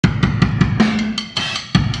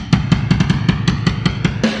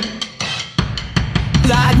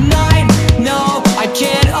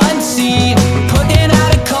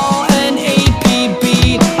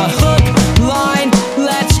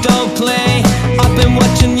I'm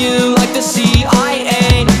watching you like the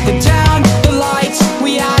CIA. The town, the lights,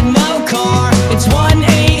 we had no car. It's 1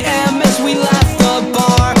 a.m. as we left the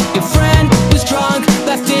bar. Your friend was drunk,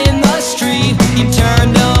 left in the street. You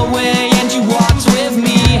turned away and you walked with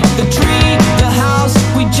me. The tree, the house,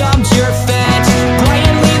 we jumped your fence.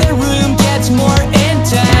 Quietly the room gets more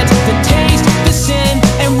intense. The taste, the sin,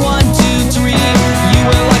 and 1, 2, 3. You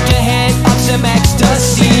were like a hit of some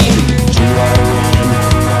ecstasy. Do I run?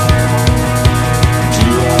 Do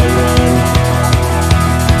I run?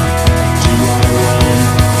 Do I run?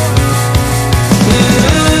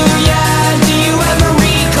 Ooh, yeah, do you ever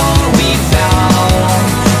recall we fell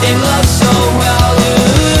in love so well?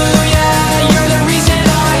 Ooh, yeah, you're the reason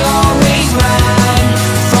I always ran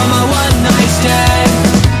from a one-night stand.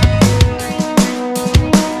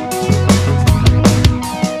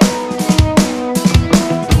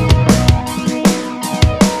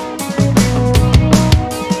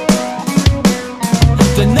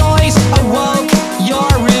 The noise awoke your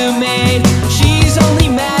roommate. She's only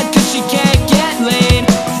mad cause she can't get laid.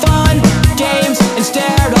 Fun, games, and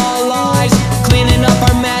stared all lies. Cleaning up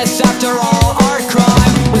our mess after all our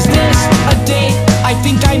crime. Was this a date? I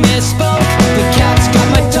think I misspoke. The cat's got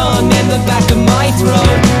my tongue in the back of my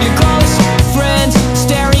throat. Your close friends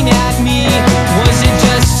staring at me. Was it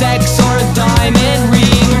just sex or a diamond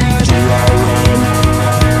ring? Do I run?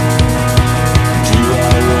 Do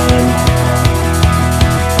I run?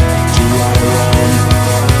 Do I run?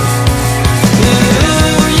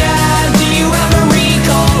 Ooh, yeah, do you ever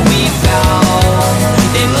recall we fell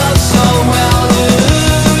in love so well?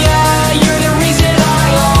 Ooh, yeah, you're the reason I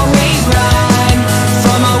always ran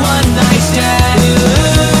from a one-night stand.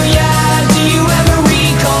 Ooh, yeah, do you ever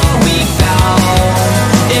recall we fell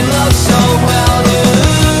in love so well?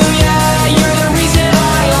 Ooh, yeah, you're the reason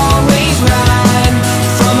I always ran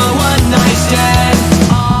from a one-night stand.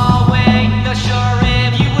 Oh wait, not sure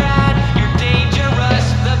if you ran. You're dangerous,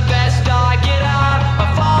 the best I get out. I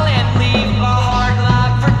fall and leave a heart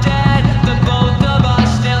left for dead. The both of us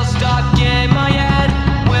still stuck in my head.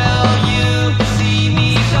 Will you see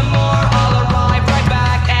me some more? I'll arrive right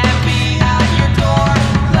back and be at your door.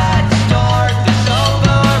 Let's start this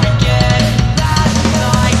over again. Last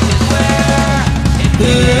night is where it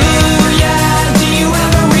began. Ooh, yeah, do you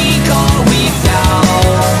ever recall we fell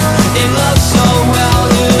in love so well?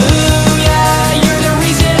 Ooh, yeah, you're the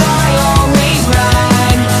reason I always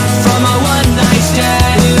ran from a one-night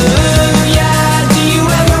stand. Ooh, yeah, do you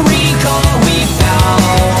ever recall we fell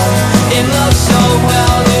in love so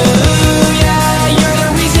well? Ooh, yeah, you're the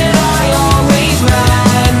reason I always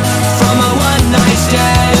ran from a one-night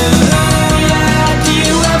stand. Ooh, yeah, do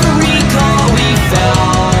you ever recall we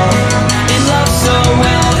fell in love so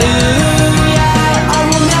well? Ooh, yeah, I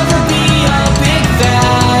will never be a big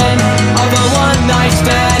fan of a one-night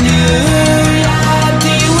stand. Ooh, yeah,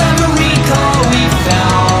 do you ever recall we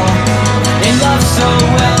fell in love so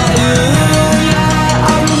well? Ooh,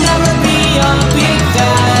 yeah, I will never be a big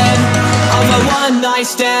fan of a one-night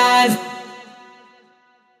stand.